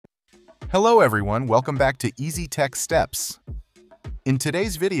Hello everyone, welcome back to Easy Tech Steps. In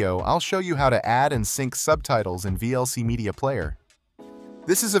today's video, I'll show you how to add and sync subtitles in VLC Media Player.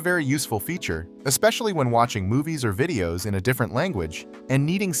 This is a very useful feature, especially when watching movies or videos in a different language and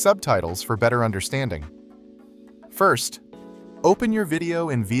needing subtitles for better understanding. First, open your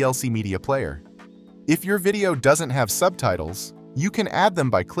video in VLC Media Player. If your video doesn't have subtitles, you can add them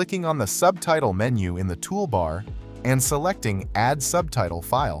by clicking on the Subtitle menu in the toolbar and selecting Add Subtitle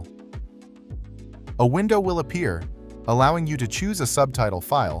File. A window will appear, allowing you to choose a subtitle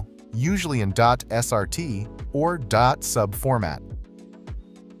file, usually in .srt or .sub format.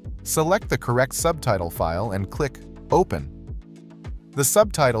 Select the correct subtitle file and click Open. The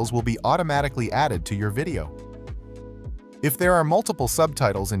subtitles will be automatically added to your video. If there are multiple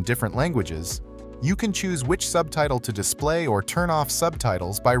subtitles in different languages, you can choose which subtitle to display or turn off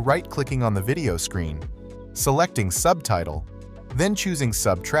subtitles by right-clicking on the video screen, selecting Subtitle, then choosing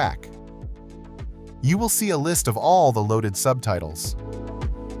Subtrack. You will see a list of all the loaded subtitles.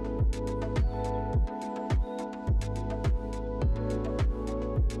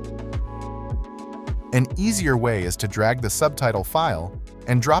 An easier way is to drag the subtitle file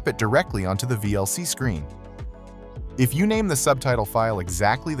and drop it directly onto the VLC screen. If you name the subtitle file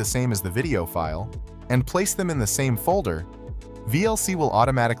exactly the same as the video file and place them in the same folder, VLC will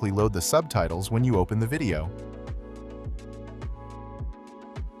automatically load the subtitles when you open the video.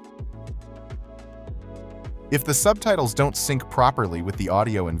 If the subtitles don't sync properly with the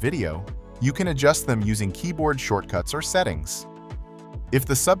audio and video, you can adjust them using keyboard shortcuts or settings. If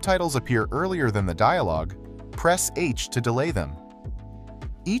the subtitles appear earlier than the dialogue, press H to delay them.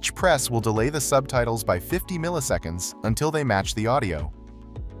 Each press will delay the subtitles by 50 milliseconds until they match the audio.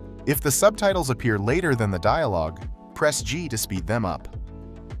 If the subtitles appear later than the dialogue, press G to speed them up.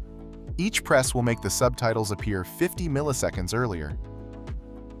 Each press will make the subtitles appear 50 milliseconds earlier.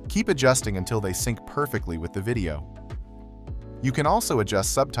 Keep adjusting until they sync perfectly with the video. You can also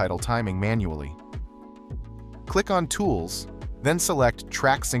adjust subtitle timing manually. Click on Tools, then select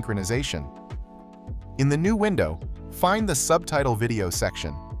Track Synchronization. In the new window, find the Subtitle Video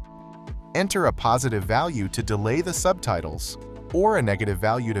section. Enter a positive value to delay the subtitles, or a negative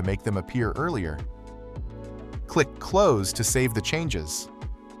value to make them appear earlier. Click Close to save the changes.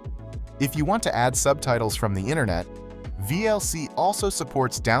 If you want to add subtitles from the internet, VLC also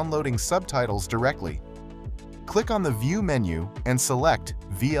supports downloading subtitles directly. Click on the View menu and select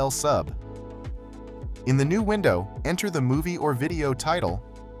VL Sub. In the new window, enter the movie or video title,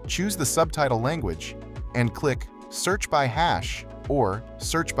 choose the subtitle language, and click Search by Hash or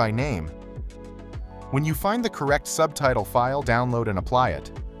Search by Name. When you find the correct subtitle file, download and apply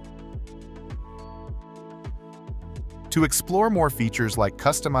it. To explore more features like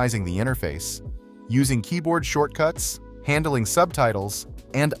customizing the interface, using keyboard shortcuts, handling subtitles,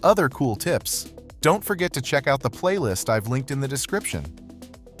 and other cool tips, don't forget to check out the playlist I've linked in the description.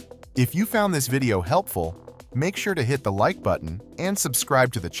 If you found this video helpful, make sure to hit the like button and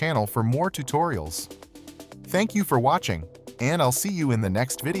subscribe to the channel for more tutorials. Thank you for watching, and I'll see you in the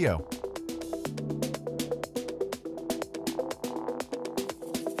next video.